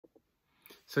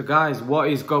So guys, what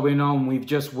is going on? We've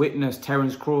just witnessed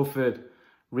Terence Crawford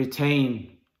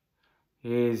retain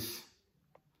his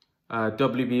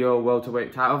WBO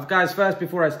welterweight title. Guys, first,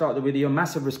 before I start the video,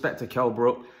 massive respect to Kell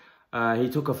Brook. He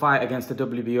took a fight against the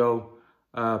WBO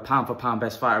pound for pound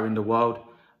best fighter in the world.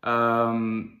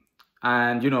 And,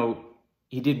 you know,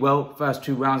 he did well. First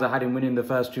 2 rounds, I had him winning the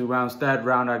first 2 rounds. Third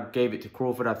round, I gave it to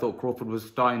Crawford. I thought Crawford was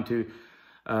starting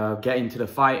to get into the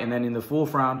fight. And then in the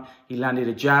 4th round, he landed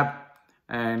a jab.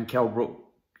 And Kell Brook,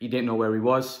 he didn't know where he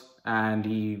was. And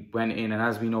he went in. And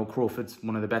as we know, Crawford's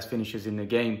one of the best finishers in the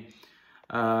game.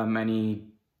 And he,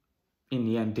 in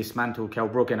the end, dismantled Kell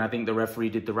Brook. And I think the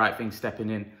referee did the right thing stepping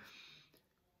in.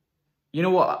 You know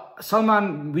what?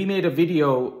 Salman, we made a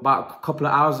video about a couple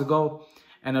of hours ago.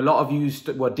 And a lot of you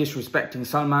were disrespecting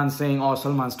Salman, saying, oh,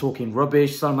 Salman's talking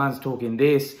rubbish. Salman's talking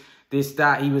this,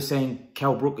 that. He was saying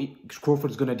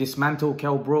Crawford's going to dismantle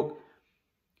Kell Brook.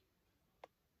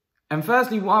 And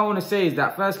firstly, what I want to say is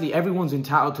that, firstly, everyone's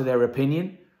entitled to their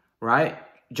opinion, right?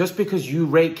 Just because you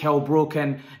rate Kell Brook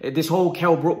and this whole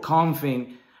Kell Brook Khan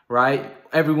thing, right?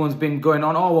 Everyone's been going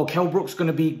on, oh, well, Kell Brook's going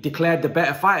to be declared the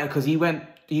better fighter because he's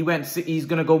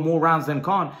going to go more rounds than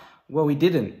Khan. Well, he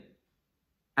didn't.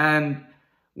 And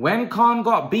when Khan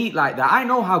got beat like that, I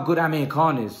know how good Amir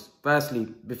Khan is, firstly,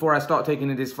 before I start taking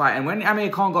in this fight. And when Amir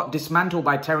Khan got dismantled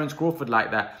by Terence Crawford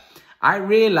like that, I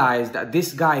realized that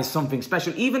this guy is something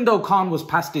special. Even though Khan was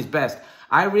past his best,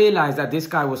 I realized that this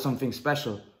guy was something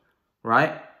special,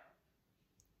 right?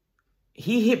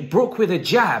 He hit Brook with a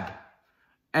jab,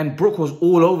 and Brook was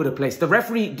all over the place. The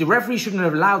referee shouldn't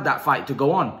have allowed that fight to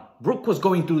go on. Brook was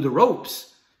going through the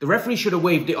ropes. The referee should have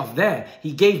waved it off there.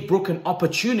 He gave Brook an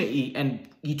opportunity, and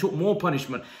he took more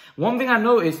punishment. One thing I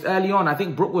noticed early on, I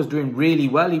think Brook was doing really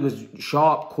well. He was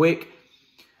sharp, quick.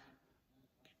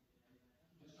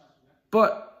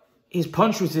 But his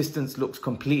punch resistance looks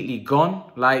completely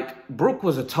gone. Like, Brook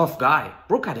was a tough guy.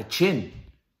 Brook had a chin.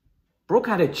 Brook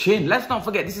had a chin. Let's not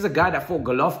forget, this is a guy that fought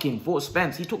Golovkin, fought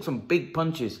Spence. He took some big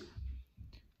punches.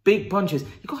 Big punches.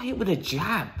 He got hit with a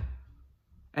jab.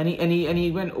 And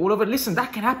he went all over. Listen,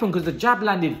 that can happen because the jab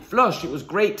landed flush. It was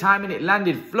great timing. It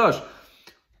landed flush.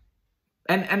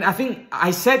 And I think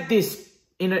I said this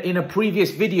in a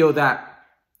previous video that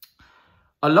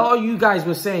a lot of you guys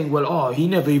were saying, well, oh, he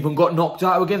never even got knocked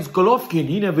out against Golovkin.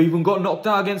 He never even got knocked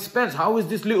out against Spence. How is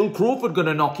this little Crawford going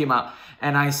to knock him out?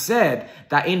 And I said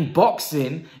that in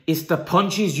boxing, it's the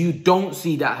punches you don't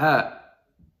see that hurt.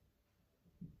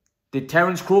 Did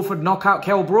Terence Crawford knock out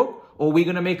Kell Brook? Or are we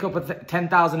going to make up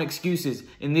 10,000 excuses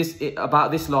in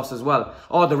about this loss as well?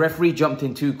 Oh, the referee jumped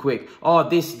in too quick. Oh,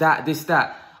 this, that.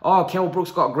 Oh, Kell Brook's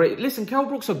got great... Listen, Kell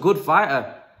Brook's a good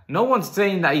fighter. No one's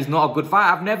saying that he's not a good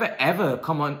fighter. I've never, ever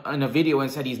come on in a video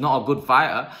and said he's not a good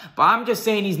fighter. But I'm just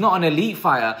saying he's not an elite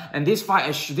fighter. And this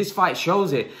fight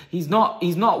shows it. He's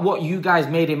not what you guys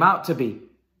made him out to be.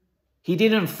 He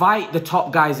didn't fight the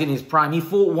top guys in his prime. He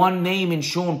fought one name in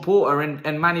Sean Porter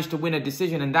and managed to win a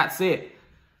decision, and that's it.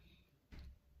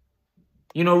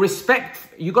 You know, respect.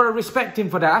 You got to respect him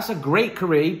for that. That's a great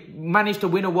career. He managed to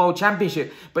win a world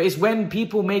championship. But it's when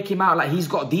people make him out like he's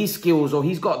got these skills or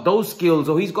he's got those skills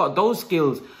or he's got those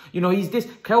skills. You know, he's this.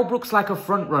 Kell Brook's like a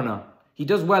front runner. He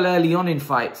does well early on in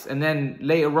fights. And then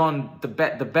later on, the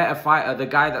better fighter, the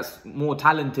guy that's more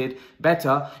talented,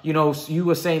 better. You know, you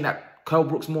were saying that Kell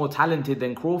Brook's more talented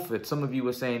than Crawford. Some of you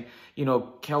were saying, you know,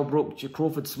 Kell Brook,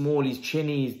 Crawford's small, he's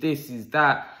chinny, he's this, he's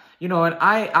that. You know, and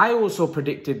I also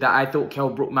predicted that I thought Kell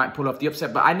Brook might pull off the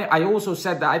upset. But I also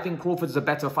said that I think Crawford's a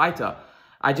better fighter.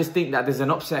 I just think that there's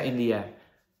an upset in the air.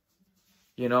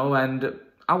 You know, and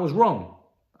I was wrong.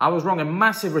 I was wrong. And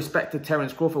massive respect to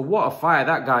Terence Crawford. What a fighter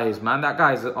that guy is, man. That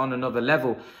guy's on another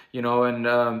level, you know. And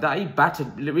that he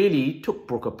battered, really, he took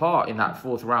Brook apart in that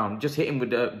 4th round. Just hit him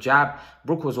with the jab.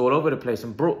 Brook was all over the place.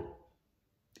 And Brook,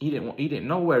 he didn't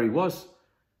know where he was.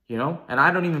 You know, and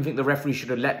I don't even think the referee should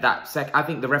have let that I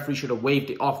think the referee should have waved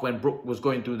it off when Brook was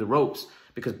going through the ropes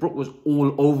because Brook was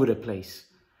all over the place,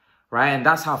 right? And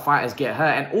that's how fighters get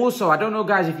hurt. And also, I don't know,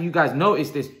 guys, if you guys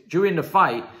noticed this during the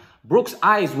fight, Brook's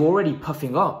eyes were already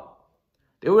puffing up.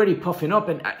 They were already puffing up.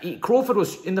 And Crawford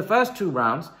was, in the first 2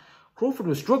 rounds, Crawford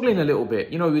was struggling a little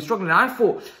bit. You know, he was struggling. I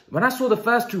thought, when I saw the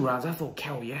first 2 rounds, I thought,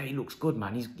 Kell, yeah, he looks good,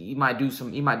 man. He might do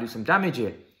some damage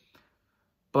here.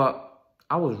 But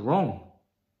I was wrong.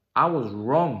 I was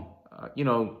wrong. You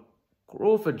know,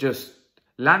 Crawford just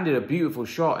landed a beautiful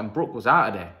shot and Brook was out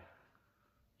of there.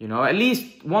 You know, at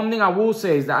least one thing I will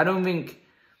say is that I don't think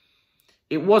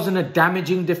it wasn't a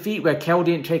damaging defeat where Kell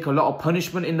didn't take a lot of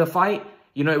punishment in the fight.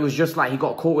 You know, it was just like he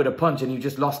got caught with a punch and he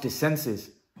just lost his senses.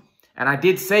 And I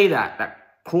did say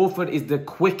that Crawford is the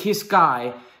quickest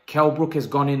guy Kell Brook has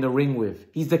gone in the ring with.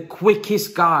 He's the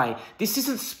quickest guy. This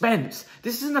isn't Spence.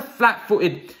 This isn't a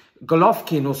flat-footed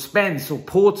Golovkin or Spence or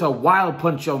Porter, Wild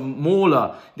Puncher,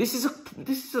 Mauler. This is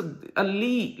a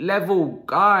elite level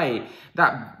guy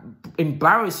that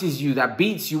embarrasses you, that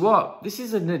beats you up. This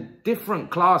is a different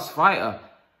class fighter.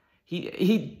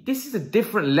 This is a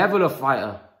different level of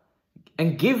fighter.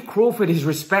 And give Crawford his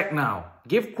respect now.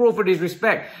 Give Crawford his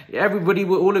respect. Everybody,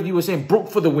 all of you were saying, Brook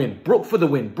for the win, Brook for the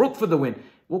win, Brook for the win.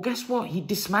 Well, guess what? He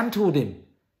dismantled him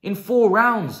in 4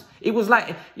 rounds. It was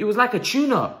like a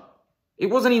tune-up. It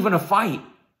wasn't even a fight.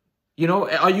 You know,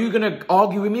 are you going to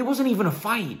argue with me? It wasn't even a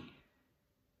fight.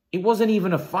 It wasn't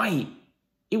even a fight.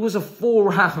 It was a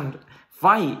 4-round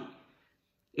fight.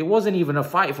 It wasn't even a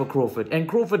fight for Crawford. And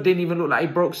Crawford didn't even look like he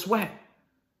broke sweat.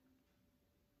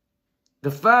 The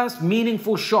first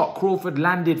meaningful shot Crawford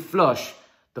landed flush,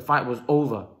 the fight was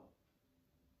over.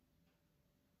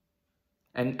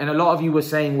 And a lot of you were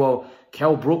saying, well,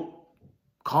 Kell Brook,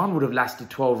 Khan would have lasted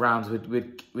 12 rounds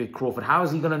with Crawford. How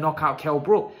is he going to knock out Kell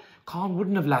Brook? Khan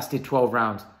wouldn't have lasted 12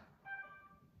 rounds.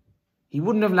 He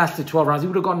wouldn't have lasted 12 rounds. He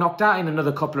would have got knocked out in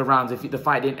another couple of rounds if the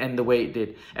fight didn't end the way it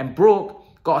did. And Brook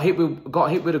got hit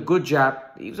with a good jab.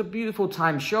 It was a beautiful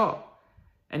timed shot.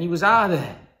 And he was out of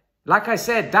there. Like I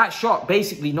said, that shot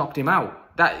basically knocked him out.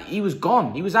 He was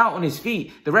gone. He was out on his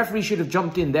feet. The referee should have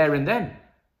jumped in there and then.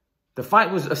 The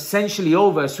fight was essentially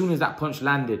over as soon as that punch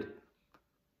landed.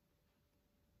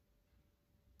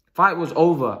 Fight was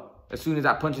over as soon as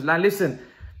that punch landed. Listen,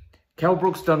 Kell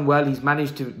Brook's done well. He's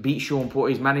managed to beat Sean Porter.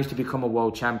 He's managed to become a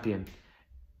world champion.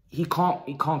 He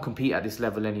can't compete at this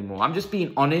level anymore. I'm just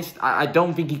being honest. I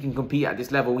don't think he can compete at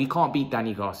this level. He can't beat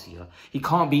Danny Garcia. He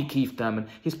can't beat Keith Thurman.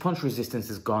 His punch resistance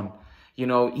is gone. You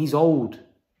know, he's old.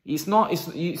 You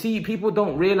see, people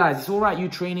don't realize it's all right you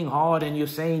training hard and you're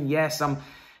saying, yes,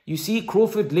 you see,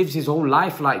 Crawford lives his whole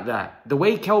life like that. The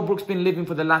way Kell Brook's been living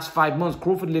for the last 5 months,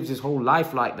 Crawford lives his whole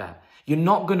life like that. You're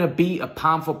not going to beat a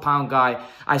pound-for-pound guy.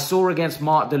 I saw against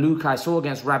Mark DeLuca. I saw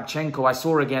against Rabchenko. I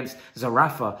saw against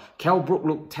Zarafa. Kell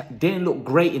Brook didn't look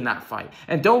great in that fight.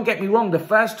 And don't get me wrong, the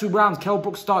first 2 rounds, Kell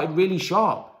Brook started really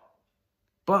sharp.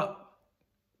 But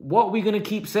what are we going to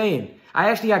keep saying? I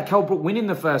actually had Kell Brook winning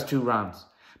the first 2 rounds.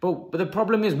 But the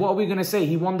problem is, what are we going to say?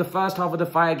 He won the first half of the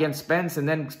fight against Spence and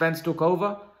then Spence took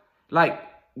over? Like,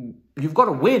 you've got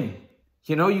to win.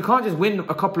 You know, you can't just win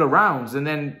a couple of rounds and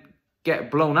then get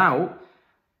blown out.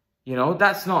 You know,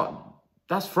 that's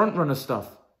front runner stuff.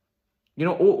 You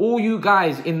know, all you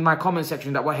guys in my comment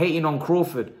section that were hating on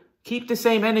Crawford, keep the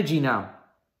same energy now.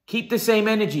 Keep the same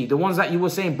energy. The ones that you were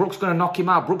saying, Brook's going to knock him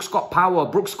out. Brook's got power.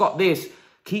 Brook's got this.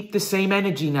 Keep the same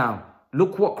energy now.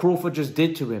 Look what Crawford just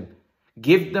did to him.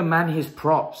 Give the man his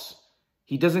props.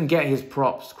 He doesn't get his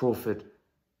props, Crawford.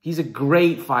 He's a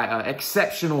great fighter,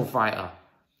 exceptional fighter.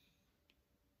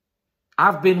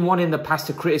 I've been one in the past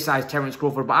to criticize Terence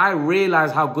Crawford, but I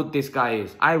realize how good this guy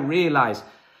is. I realize,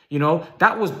 you know,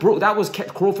 that was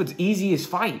Crawford's easiest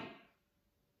fight.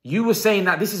 You were saying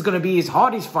that this is going to be his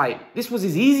hardest fight. This was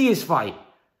his easiest fight.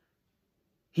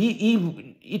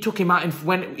 He took him out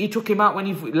when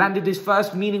he landed his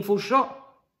first meaningful shot.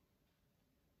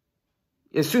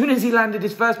 As soon as he landed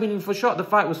his first meaningful shot, the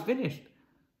fight was finished.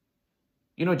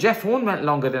 You know, Jeff Horn went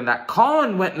longer than that.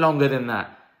 Khan went longer than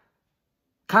that.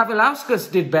 Kavalauskas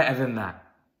did better than that.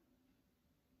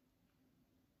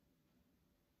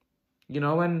 You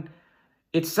know, and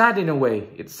it's sad in a way.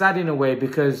 It's sad in a way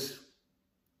because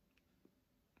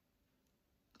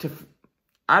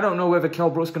I don't know whether Kell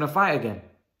Brook's going to fight again.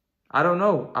 I don't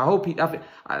know. I hope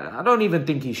I don't even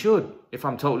think he should, if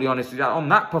I'm totally honest with you. On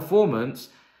that performance,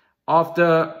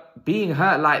 after being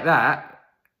hurt like that,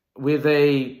 with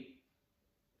a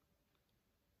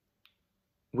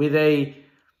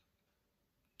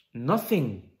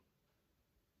nothing.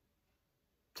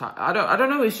 I don't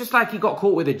know. It's just like he got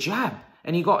caught with a jab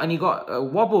and he got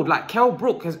wobbled. Like Kell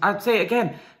Brook, I'd say it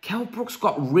again, Kell Brook's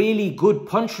got really good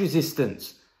punch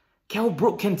resistance. Kell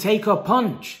Brook can take a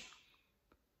punch.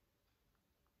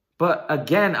 But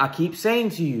again, I keep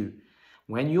saying to you,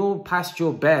 when you're past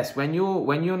your best, when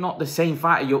you're not the same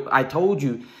fighter, I told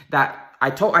you that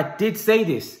I did say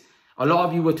this. A lot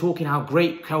of you were talking how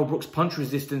great Kell Brook's punch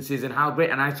resistance is and how great,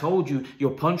 and I told you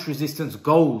your punch resistance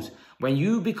goes. When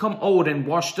you become old and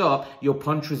washed up, your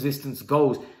punch resistance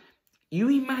goes. You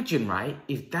imagine, right,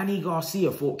 if Danny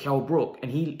Garcia fought Kell Brook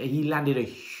and he landed a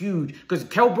huge, because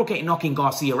Kell Brook ain't knocking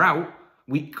Garcia out.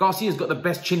 Garcia's got the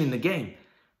best chin in the game.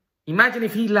 Imagine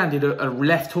if he landed a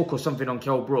left hook or something on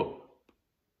Kell Brook.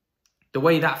 The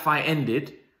way that fight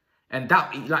ended, and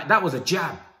that was a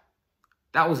jab.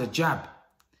 That was a jab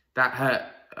that hurt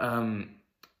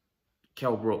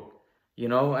Kell Brook. you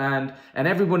know, and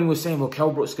everybody was saying, well,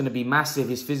 Kell Brook's going to be massive,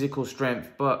 his physical strength.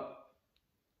 But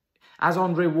as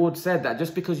Andre Ward said, that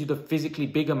just because you're the physically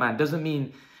bigger man doesn't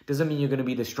mean you're going to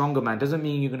be the stronger man. Doesn't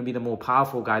mean you're going to be the more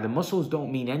powerful guy. The muscles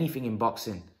don't mean anything in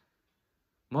boxing.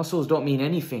 Muscles don't mean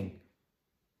anything.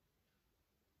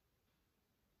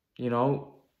 You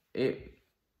know,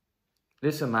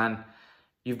 listen, man,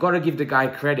 you've got to give the guy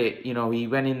credit. You know, he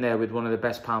went in there with one of the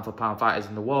best pound-for-pound fighters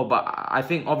in the world. But I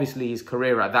think, obviously, his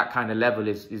career at that kind of level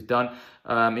is done.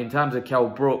 In terms of Kell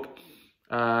Brook,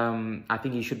 I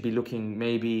think he should be looking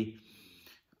maybe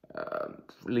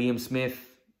Liam Smith.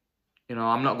 You know,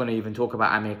 I'm not going to even talk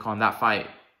about Amir Khan. That fight,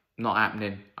 not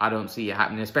happening. I don't see it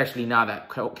happening, especially now that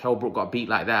Kell Brook got beat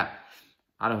like that.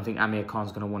 I don't think Amir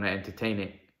Khan's going to want to entertain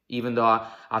it. Even though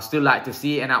I still like to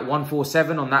see it. And at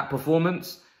 147 on that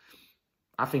performance,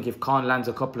 I think if Khan lands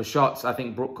a couple of shots, I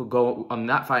think Brook could go on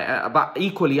that fight. But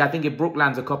equally, I think if Brook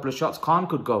lands a couple of shots, Khan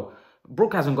could go.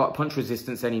 Brook hasn't got punch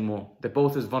resistance anymore. They're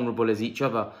both as vulnerable as each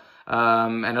other.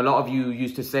 And a lot of you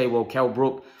used to say, well, Kell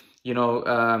Brook, you know,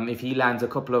 if he lands a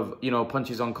couple of, you know,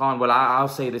 punches on Khan, well, I'll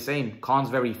say the same. Khan's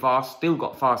very fast, still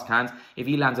got fast hands. If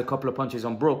he lands a couple of punches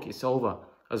on Brook, it's over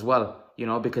as well, you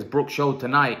know, because Brook showed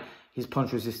tonight his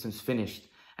punch resistance finished.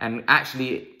 And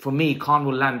actually, for me, Khan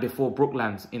will land before Brook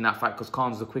lands in that fight because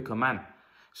Khan's the quicker man.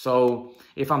 So,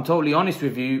 if I'm totally honest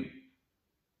with you,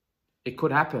 it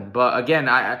could happen. But again,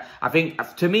 I think,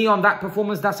 to me, on that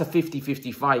performance, that's a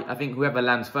 50-50 fight. I think whoever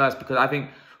lands first, because I think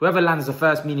whoever lands the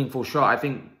first meaningful shot, I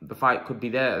think the fight could be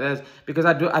there. Because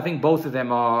I think both of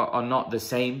them are not the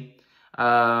same.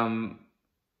 I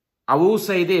will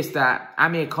say this, that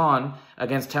Amir Khan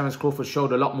against Terence Crawford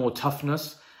showed a lot more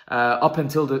toughness. Up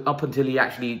until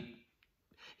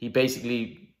he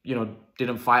basically, you know,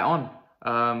 didn't fight on.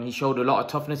 He showed a lot of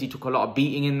toughness. He took a lot of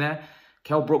beating in there.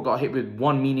 Kell Brook got hit with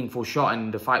one meaningful shot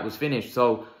and the fight was finished.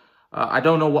 So I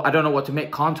don't know what to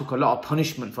make. Khan took a lot of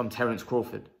punishment from Terence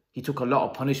Crawford. He took a lot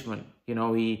of punishment. You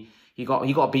know, he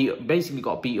got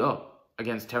beat up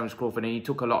against Terence Crawford, and he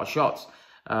took a lot of shots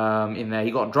in there.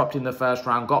 He got dropped in the first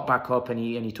round, got back up, and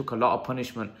he took a lot of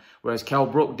punishment. Whereas Kell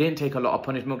Brook didn't take a lot of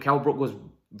punishment. Kell Brook was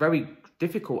very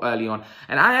difficult early on.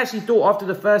 And I actually thought after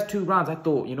the first 2 rounds, I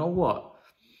thought, you know what?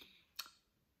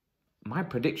 My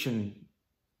prediction,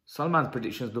 Salman's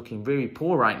prediction is looking very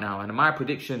poor right now. And my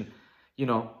prediction, you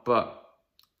know, but,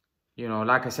 you know,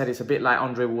 like I said, it's a bit like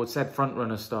Andre Ward said, front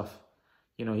runner stuff.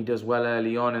 You know, he does well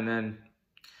early on and then,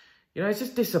 you know, it's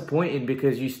just disappointing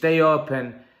because you stay up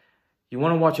and you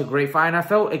want to watch a great fight. And I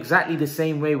felt exactly the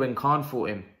same way when Khan fought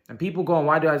him. And people go on,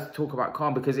 why do I talk about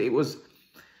Khan? Because it was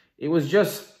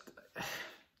just,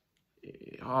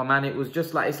 oh man, it was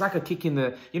just like, it's like a kick in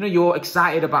the, you know, you're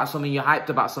excited about something, you're hyped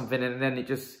about something, and then it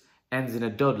just ends in a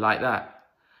dud like that.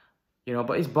 You know,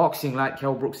 but it's boxing, like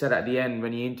Kell Brook said at the end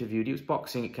when he interviewed, it was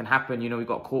boxing, it can happen, you know, he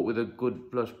got caught with a good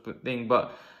flush thing,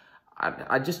 but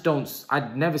I just don't,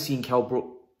 I'd never seen Kell Brook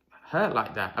hurt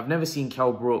like that. I've never seen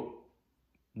Kell Brook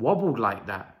wobbled like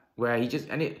that. Where he just,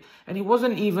 and it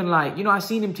wasn't even like, you know, I've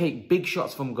seen him take big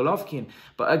shots from Golovkin.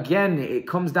 But again, it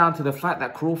comes down to the fact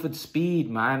that Crawford's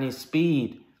speed, man, his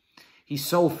speed. He's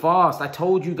so fast. I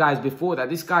told you guys before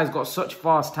that this guy's got such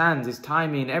fast hands. His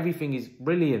timing, everything is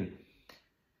brilliant.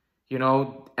 You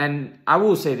know, and I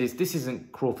will say this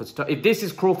isn't Crawford's, if this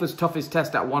is Crawford's toughest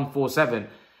test at 147,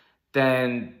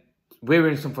 then we're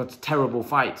in some terrible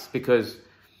fights because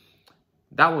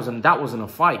that wasn't a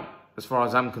fight. As far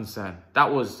as I'm concerned,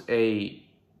 that was a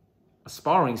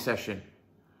sparring session.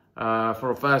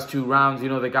 For the first 2 rounds, you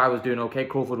know, the guy was doing okay.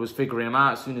 Crawford was figuring him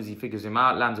out. As soon as he figures him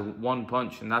out, lands one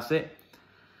punch and that's it.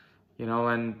 You know,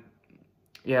 and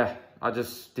yeah, I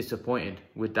just disappointed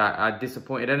with that. I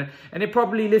disappointed. And it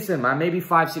probably, listen, man, maybe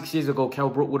 5-6 years ago, Kell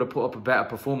Brook would have put up a better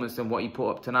performance than what he put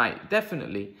up tonight.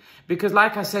 Definitely. Because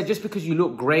like I said, just because you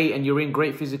look great and you're in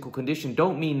great physical condition,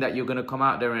 don't mean that you're going to come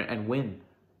out there and win.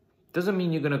 Doesn't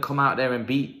mean you're going to come out there and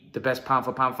beat the best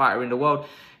pound-for-pound fighter in the world.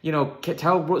 You know,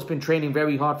 Kell Brook's been training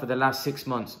very hard for the last 6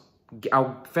 months.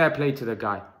 Fair play to the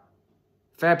guy.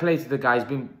 Fair play to the guy. He's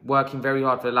been working very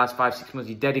hard for the last 5-6 months.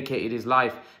 He dedicated his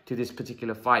life to this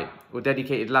particular fight. Or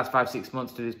dedicated the last 5-6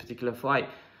 months to this particular fight.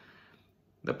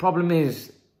 The problem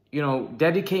is, you know,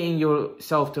 dedicating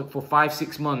yourself for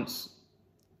 5-6 months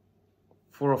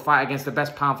for a fight against the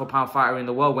best pound-for-pound fighter in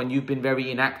the world when you've been very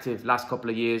inactive last couple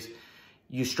of years.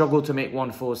 You struggled to make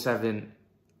 147.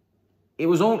 It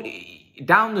was only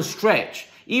down the stretch.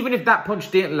 Even if that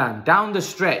punch didn't land, down the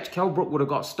stretch, Kell Brook would have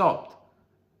got stopped.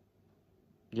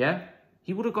 Yeah?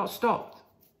 He would have got stopped.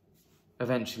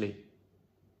 Eventually.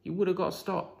 He would have got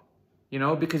stopped. You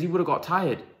know, because he would have got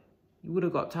tired. He would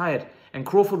have got tired. And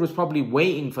Crawford was probably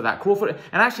waiting for that. Crawford,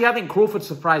 and actually I think Crawford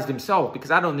surprised himself, because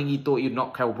I don't think he thought he'd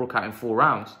knock Kell Brook out in 4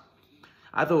 rounds.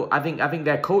 I think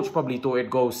their coach probably thought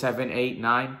it'd go 7, 8,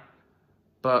 9.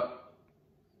 But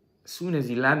as soon as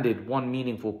he landed one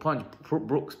meaningful punch,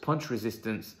 Brook's punch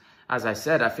resistance, as I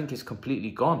said, I think is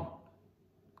completely gone.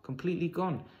 Completely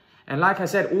gone. And like I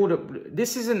said,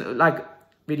 this isn't like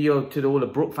video to all the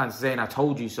Brook fans saying I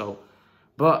told you so.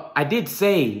 But I did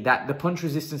say that the punch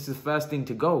resistance is the first thing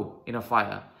to go in a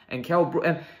fighter. And Kell Brook,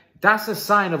 and that's a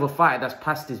sign of a fighter that's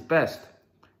past his best.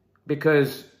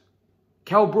 Because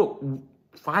Kell Brook,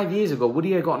 5 years ago, would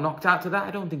he have got knocked out to that?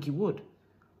 I don't think he would.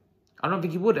 I don't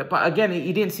think he would. But again,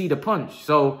 he didn't see the punch.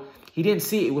 So he didn't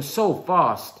see it. It was so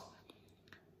fast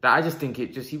that I just think he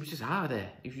was just out of there.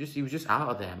 He was just out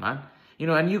of there, man. You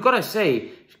know, and you got to say,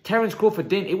 Terence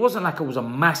Crawford it wasn't like it was a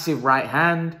massive right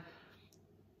hand.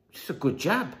 Just a good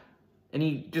jab. And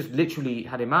he just literally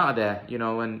had him out of there, you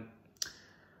know. And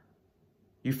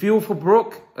you feel for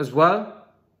Brook as well.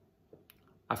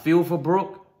 I feel for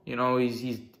Brook. You know,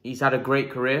 he's had a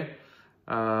great career.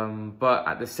 But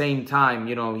at the same time,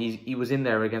 you know, he was in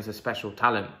there against a special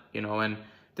talent, you know. And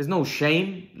there's no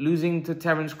shame losing to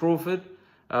Terence Crawford.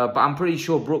 But I'm pretty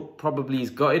sure Brook probably is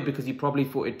gutted, because he probably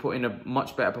thought he'd put in a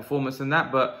much better performance than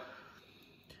that. But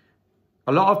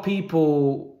a lot of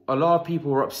people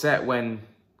were upset when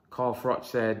Carl Froch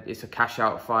said it's a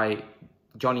cash-out fight.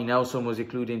 Johnny Nelson was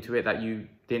included into it, that you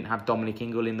didn't have Dominic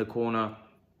Ingle in the corner.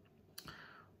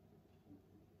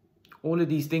 All of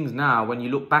these things now, when you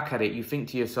look back at it, you think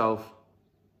to yourself,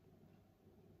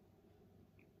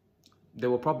 they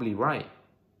were probably right.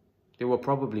 They were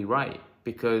probably right,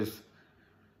 because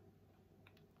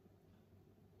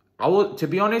to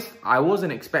be honest, I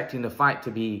wasn't expecting the fight to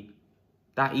be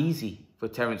that easy for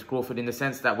Terence Crawford, in the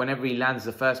sense that whenever he lands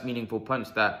the first meaningful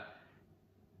punch, that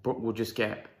Brook will just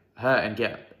get hurt and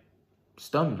get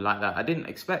stunned like that. I didn't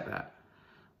expect that.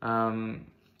 And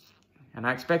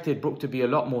I expected Brook to be a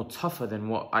lot more tougher than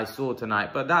what I saw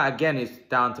tonight. But that, again, is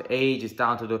down to age. It's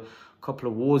down to the couple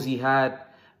of wars he had,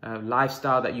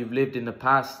 lifestyle that you've lived in the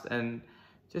past, and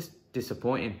just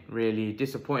disappointing, really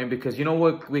disappointing. Because, you know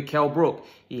what, with Kell Brook,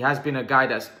 he has been a guy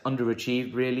that's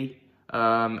underachieved, really.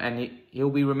 And he'll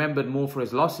be remembered more for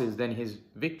his losses than his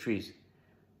victories,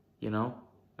 you know.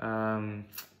 And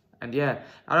yeah,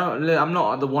 I'm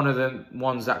not one of the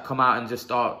ones that come out and just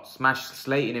start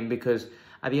slating him, because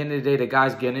at the end of the day, the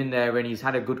guy's getting in there and he's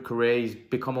had a good career. He's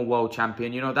become a world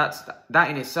champion. You know, that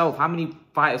in itself, how many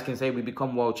fighters can say we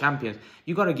become world champions?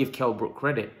 You got to give Kell Brook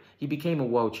credit. He became a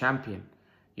world champion.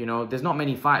 You know, there's not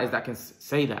many fighters that can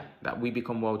say that we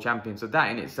become world champions. So that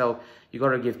in itself, you got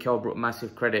to give Kell Brook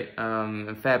massive credit.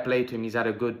 And fair play to him. He's had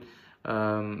a good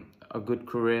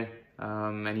career,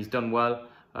 and he's done well.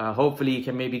 Hopefully, he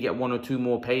can maybe get 1 or 2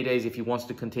 more paydays if he wants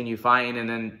to continue fighting and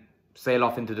then sail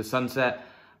off into the sunset.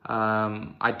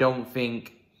 I don't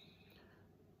think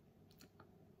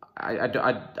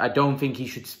he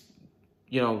should,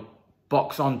 you know,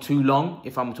 box on too long,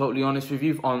 if I'm totally honest with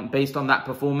you, based on that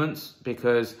performance,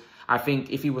 because I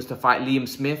think if he was to fight Liam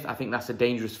Smith, I think that's a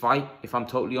dangerous fight, if I'm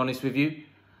totally honest with you.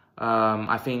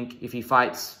 I think if he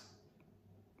fights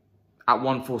at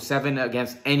 147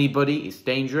 against anybody, it's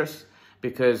dangerous,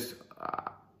 because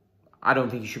I don't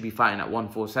think he should be fighting at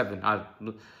 147.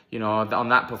 You know, on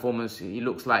that performance, he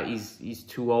looks like he's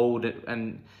too old,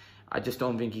 and I just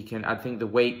don't think he can. I think the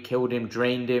weight killed him,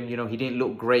 drained him. You know, he didn't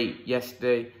look great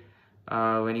yesterday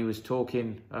when he was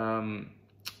talking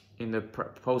in the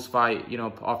post-fight, you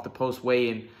know, after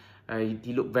post-weigh-in.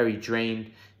 He looked very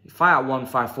drained. Fight at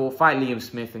 154, fight Liam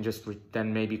Smith, and just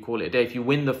then maybe call it a day. If you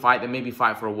win the fight, then maybe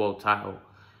fight for a world title.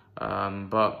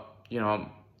 But, you know,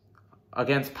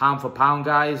 against pound-for-pound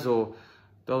guys, or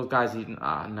those guys,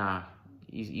 nah.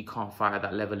 He can't fight at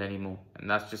that level anymore. And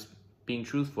that's just being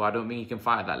truthful. I don't think he can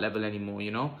fight at that level anymore,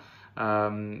 you know.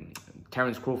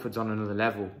 Terence Crawford's on another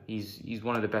level. He's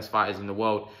one of the best fighters in the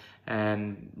world.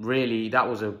 And really, that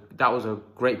was a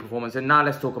great performance. And now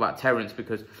let's talk about Terence,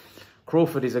 because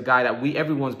Crawford is a guy that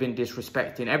everyone's been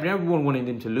disrespecting. Everyone wanted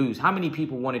him to lose. How many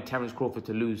people wanted Terence Crawford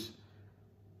to lose?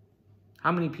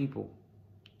 How many people?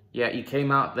 Yeah, he came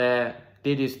out there,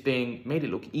 did his thing, made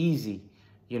it look easy.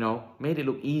 You know, made it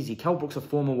look easy. Kell Brook's a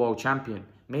former world champion.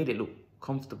 Made it look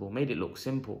comfortable. Made it look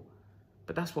simple.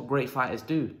 But that's what great fighters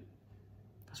do.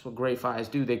 That's what great fighters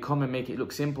do. They come and make it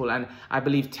look simple. And I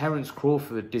believe Terence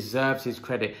Crawford deserves his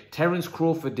credit. Terence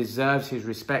Crawford deserves his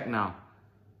respect now.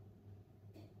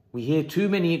 We hear too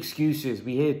many excuses.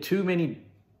 We hear too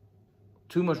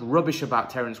much rubbish about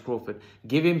Terence Crawford.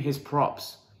 Give him his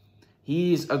props.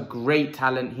 He is a great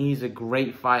talent. He is a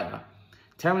great fighter.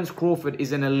 Terence Crawford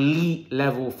is an elite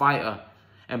level fighter.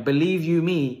 And believe you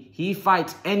me, he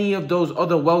fights any of those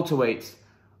other welterweights,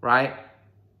 right?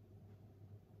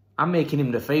 I'm making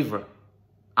him the favorite.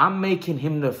 I'm making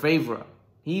him the favorite.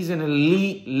 He's an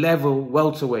elite level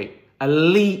welterweight.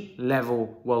 Elite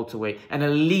level welterweight. An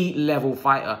elite level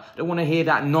fighter. Don't want to hear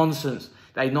that nonsense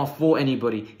that he's not fought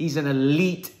anybody. He's an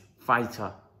elite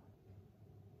fighter.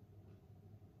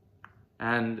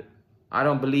 And I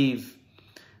don't believe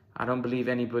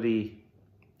anybody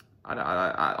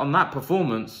on that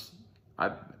performance.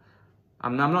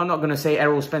 I'm not going to say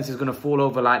Errol Spence is going to fall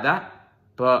over like that,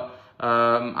 but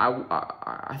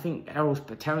I think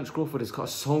Terence Crawford has got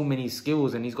so many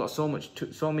skills, and he's got so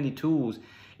many tools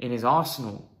in his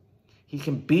arsenal. He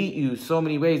can beat you so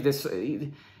many ways.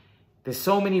 There's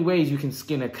so many ways you can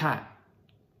skin a cat.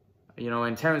 You know,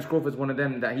 and Terence Crawford's one of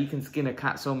them that he can skin a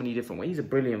cat so many different ways. He's a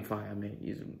brilliant fighter, mate.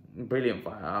 He's a brilliant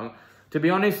fighter. To be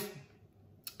honest,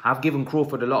 I've given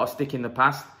Crawford a lot of stick in the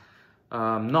past.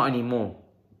 Not anymore.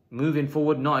 Moving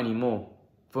forward, not anymore.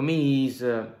 For me, he's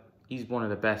one of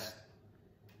the best.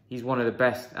 He's one of the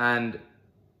best. And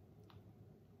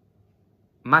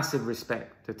massive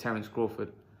respect to Terence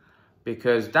Crawford,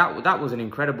 because that was an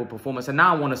incredible performance. And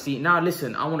now I want to see, I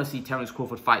want to see Terence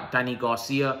Crawford fight Danny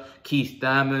Garcia, Keith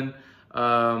Thurman,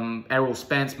 Errol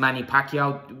Spence, Manny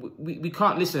Pacquiao. We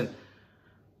can't,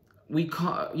 we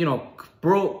can't, you know,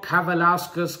 Brook,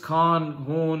 Kavalauskas, Khan,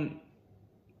 Horn,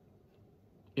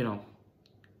 you know,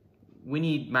 we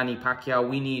need Manny Pacquiao,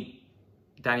 we need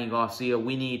Danny Garcia,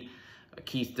 we need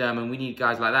Keith Thurman, we need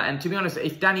guys like that. And to be honest,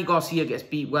 if Danny Garcia gets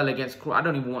beat well against Crawford, I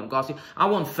don't even want Garcia. I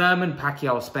want Thurman,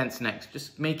 Pacquiao, Spence next.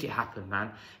 Just make it happen,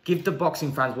 man. Give the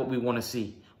boxing fans what we want to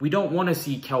see. We don't want to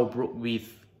see Kell Brook with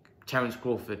Terence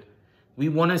Crawford. We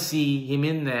want to see him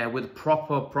in there with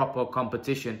proper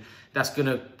competition that's going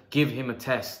to give him a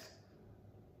test.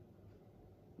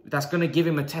 That's going to give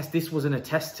him a test. This wasn't a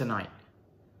test tonight.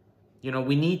 You know,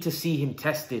 we need to see him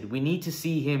tested. We need to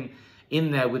see him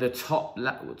in there with the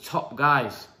top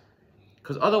guys.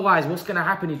 Because otherwise, what's going to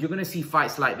happen is you're going to see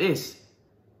fights like this.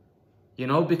 You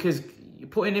know, because you're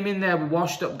putting him in there with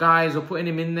washed up guys, or putting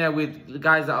him in there with the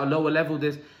guys that are lower level.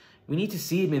 We need to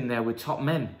see him in there with top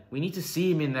men. We need to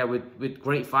see him in there with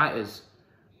great fighters.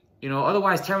 You know,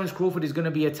 otherwise Terence Crawford is going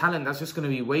to be a talent that's just going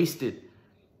to be wasted.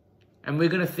 And we're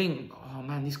going to think, oh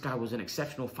man, this guy was an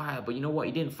exceptional fighter. But you know what?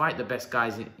 He didn't fight the best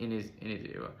guys in his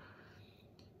era.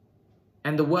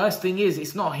 And the worst thing is,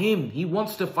 it's not him. He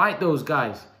wants to fight those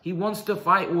guys. He wants to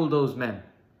fight all those men.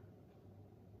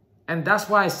 And that's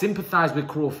why I sympathize with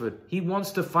Crawford. He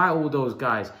wants to fight all those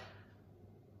guys.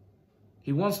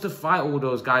 He wants to fight all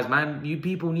those guys, man. You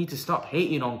people need to stop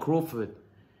hating on Crawford.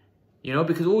 You know,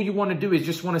 because all you want to do is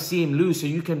just want to see him lose so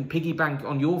you can piggyback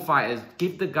on your fighters.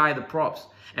 Give the guy the props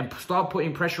and start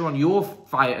putting pressure on your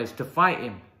fighters to fight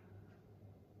him.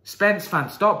 Spence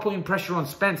fans, start putting pressure on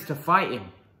Spence to fight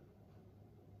him.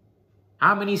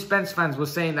 How many Spence fans were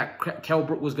saying that Kell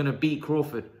Brook was going to beat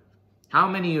Crawford? How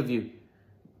many of you?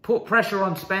 Put pressure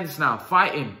on Spence now.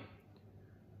 Fight him.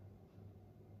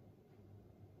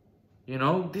 You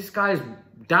know, this guy's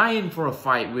dying for a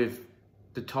fight with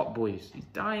the top boys. He's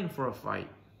dying for a fight.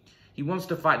 He wants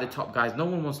to fight the top guys. No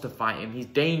one wants to fight him. He's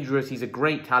dangerous. He's a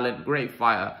great talent, great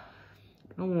fighter.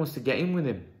 No one wants to get in with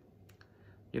him.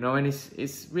 You know, and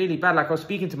it's really bad. Like I was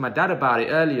speaking to my dad about it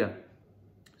earlier,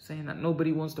 saying that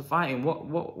nobody wants to fight him.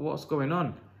 What's going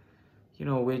on? You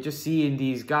know, we're just seeing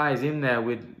these guys in there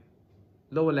with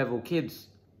lower level kids.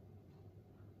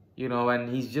 You know,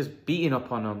 and he's just beating up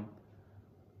on them.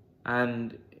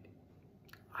 And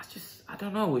I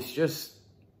don't know. It's just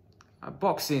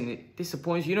boxing. It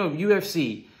disappoints. You know,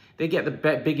 UFC, they get the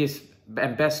biggest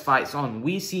and best fights on.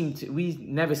 We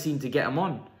never seem to get them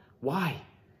on. Why?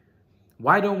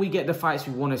 Why don't we get the fights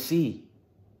we want to see?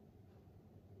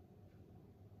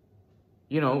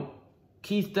 You know,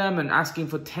 Keith Thurman asking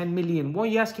for 10 million. Why are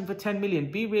you asking for 10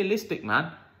 million? Be realistic,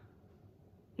 man.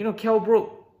 You know, Kell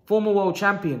Brook, former world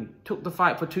champion, took the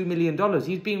fight for $2 million.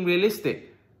 He's being realistic.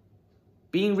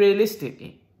 Being realistic.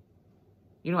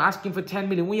 You know, asking for 10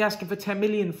 million. What are you asking for 10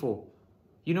 million for?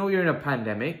 You know you're in a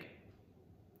pandemic.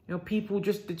 You know, people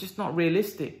they're just not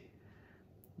realistic.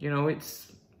 You know, it's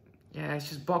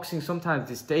just boxing sometimes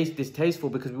distasteful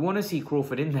because we want to see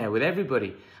Crawford in there with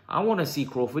everybody. I want to see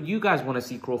Crawford. You guys want to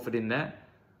see Crawford in there.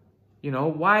 You know,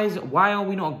 why are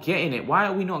we not getting it? Why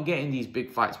are we not getting these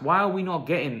big fights? Why are we not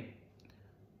getting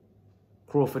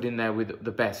Crawford in there with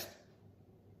the best?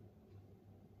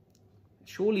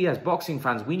 Surely as boxing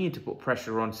fans, we need to put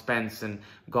pressure on Spence and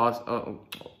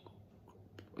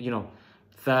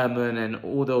Thurman and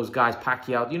all those guys,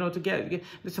 Pacquiao, you know,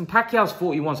 listen, Pacquiao's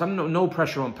 41, so I'm no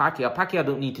pressure on Pacquiao. Pacquiao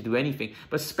don't need to do anything.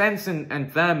 But Spence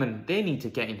and Thurman, they need to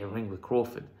get in the ring with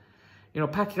Crawford. You know,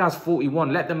 Pacquiao's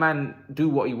 41. Let the man do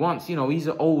what he wants. You know, he's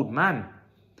an old man.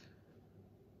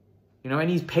 You know, and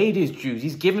he's paid his dues.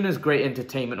 He's given us great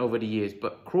entertainment over the years.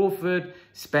 But Crawford,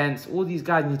 Spence, all these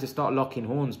guys need to start locking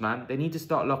horns, man. They need to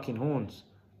start locking horns.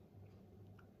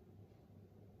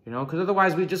 You know, because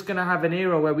otherwise we're just going to have an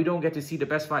era where we don't get to see the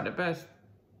best fight the best.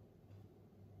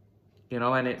 You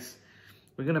know, and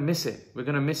we're going to miss it. We're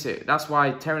going to miss it. That's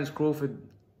why Terence Crawford,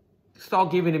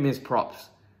 start giving him his props.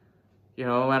 You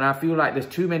know, and I feel like there's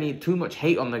too much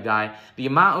hate on the guy. The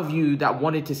amount of you that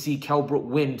wanted to see Kell Brook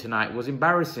win tonight was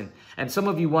embarrassing. And some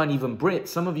of you weren't even Brits.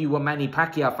 Some of you were Manny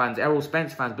Pacquiao fans, Errol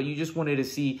Spence fans, but you just wanted to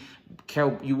see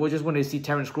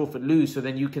Terence Crawford lose, so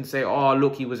then you can say, oh,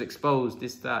 look, he was exposed,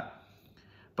 this, that.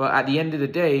 But at the end of the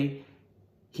day,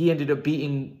 he ended up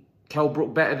beating Kell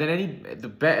Brook better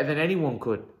than anyone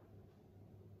could.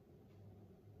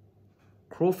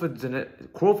 Crawford's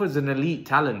an elite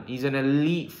talent. He's an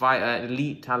elite fighter, an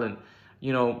elite talent.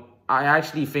 You know, I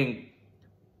actually think,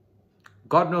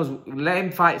 God knows, let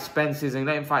him fight Spence's and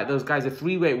let him fight those guys. A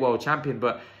 3-weight world champion,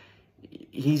 but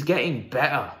he's getting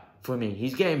better for me.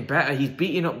 He's getting better. He's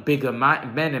beating up bigger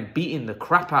men and beating the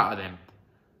crap out of them.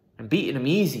 And beating them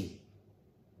easy.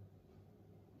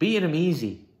 Beating them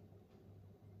easy.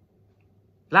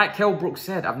 Like Kell Brook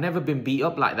said, I've never been beat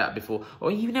up like that before.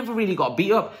 Or you never really got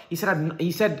beat up. He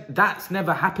said that's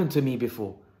never happened to me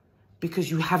before. Because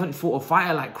you haven't fought a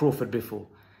fighter like Crawford before.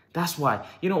 That's why.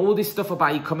 You know, all this stuff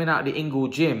about you coming out of the Ingle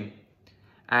gym.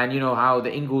 And you know how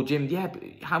the Ingle gym, yeah, but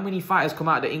how many fighters come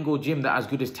out of the Ingle gym that are as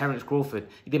good as Terence Crawford?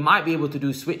 They might be able to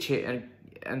do switch hit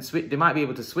and switch. They might be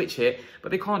able to switch hit,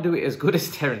 but they can't do it as good as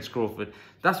Terence Crawford.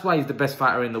 That's why he's the best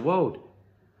fighter in the world.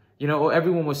 You know,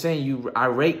 everyone was saying I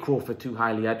rate Crawford too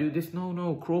highly. I do this.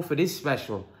 No, Crawford is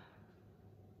special.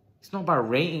 It's not about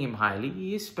rating him highly.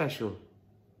 He is special.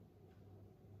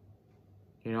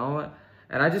 You know,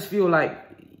 and I just feel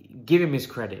like give him his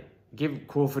credit. Give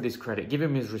Crawford his credit. Give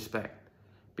him his respect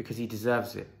because he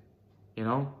deserves it. You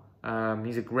know,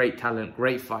 he's a great talent,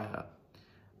 great fighter.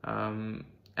 And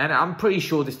I'm pretty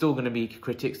sure there's still going to be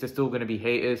critics. There's still going to be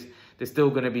haters. There's still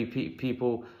going to be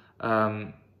people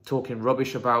talking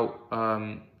rubbish about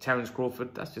Terence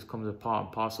Crawford. That just comes part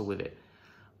and parcel with it.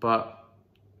 But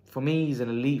for me, he's an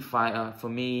elite fighter. For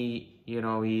me, you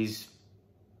know, he's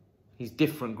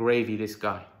different gravy, this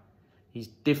guy. He's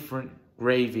different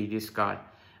gravy, this guy.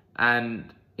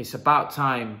 And it's about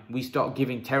time we start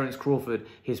giving Terence Crawford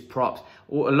his props.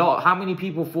 How many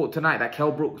people thought tonight that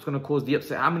Kell Brook's going to cause the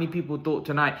upset? How many people thought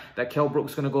tonight that Kell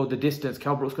Brook's going to go the distance?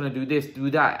 Kell Brook's going to do this,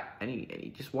 do that. And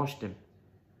he just washed him.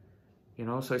 You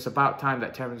know, so it's about time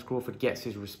that Terence Crawford gets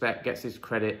his respect, gets his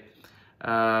credit.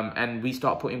 And we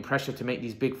start putting pressure to make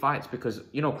these big fights because,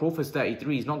 you know, Crawford's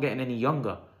 33. He's not getting any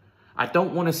younger. I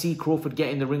don't want to see Crawford get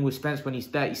in the ring with Spence when he's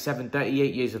 37,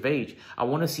 38 years of age. I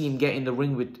want to see him get in the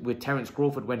ring with Terence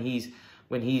Crawford when he's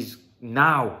in his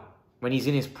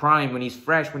prime, when he's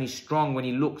fresh, when he's strong, when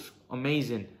he looks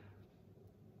amazing.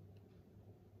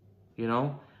 You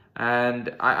know?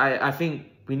 And I think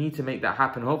we need to make that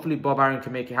happen. Hopefully Bob Arum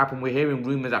can make it happen. We're hearing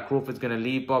rumors that Crawford's going to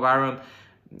leave Bob Arum.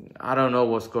 I don't know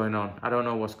what's going on. I don't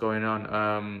know what's going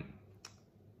on.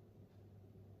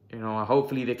 You know,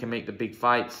 hopefully they can make the big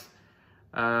fights.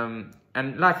 And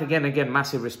like, again,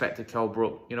 massive respect to Kell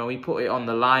Brook. You know, he put it on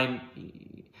the line.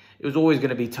 It was always going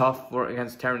to be tough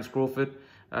against Terence Crawford.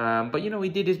 But, you know, he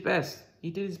did his best. He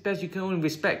did his best. You can only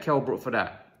respect Kell Brook for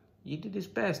that. He did his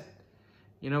best.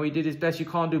 You know, he did his best. You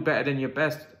can't do better than your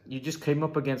best. You just came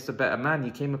up against a better man.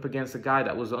 You came up against a guy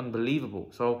that was unbelievable.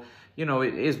 So, you know,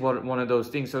 it is one of those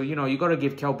things. So, you know, you got to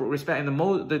give Kell Brook respect.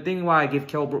 And the thing why I give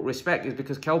Kell Brook respect is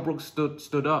because Kell Brook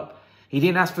stood up. He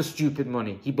didn't ask for stupid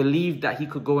money. He believed that he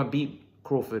could go and beat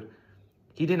Crawford.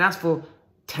 He didn't ask for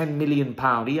 £10 million.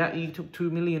 He took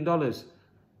 $2 million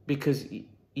because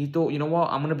he thought, you know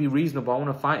what, I'm going to be reasonable. I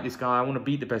want to fight this guy. I want to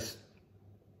beat the best.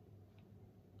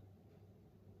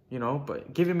 You know,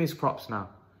 but give him his props now.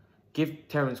 Give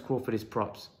Terence Crawford his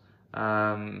props.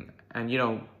 And, you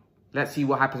know, let's see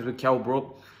what happens with Kell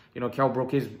Brook. You know, Kell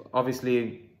Brook is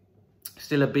obviously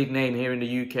still a big name here in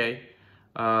the UK.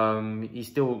 He's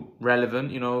still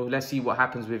relevant, you know. Let's see what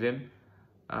happens with him.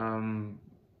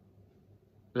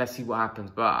 Let's see what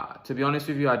happens. But to be honest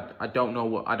with you, I don't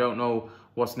know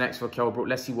what's next for Kell Brook.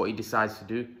 Let's see what he decides to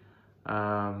do.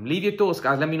 Leave your thoughts,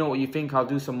 guys. Let me know what you think. I'll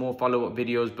do some more follow-up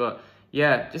videos. But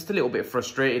yeah, just a little bit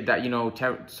frustrated that, you know,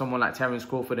 someone like Terence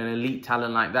Crawford, an elite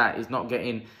talent like that, is not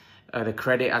getting the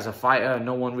credit as a fighter.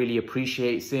 No one really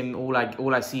appreciates him. All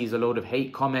I see is a load of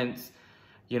hate comments,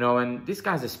 you know, and this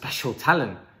guy's a special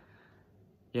talent.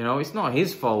 You know, it's not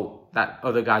his fault that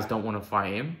other guys don't want to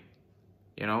fight him,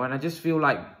 you know, and I just feel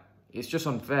like it's just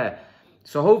unfair.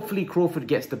 So hopefully Crawford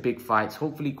gets the big fights.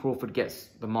 Hopefully Crawford gets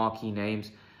the marquee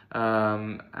names.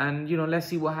 And, you know, let's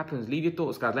see what happens. Leave your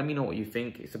thoughts, guys. Let me know what you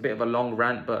think. It's a bit of a long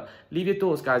rant, but leave your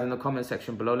thoughts, guys, in the comment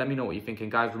section below. Let me know what you're thinking.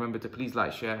 Guys, remember to please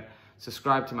like, share,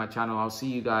 subscribe to my channel. I'll see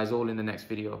you guys all in the next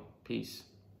video. Peace.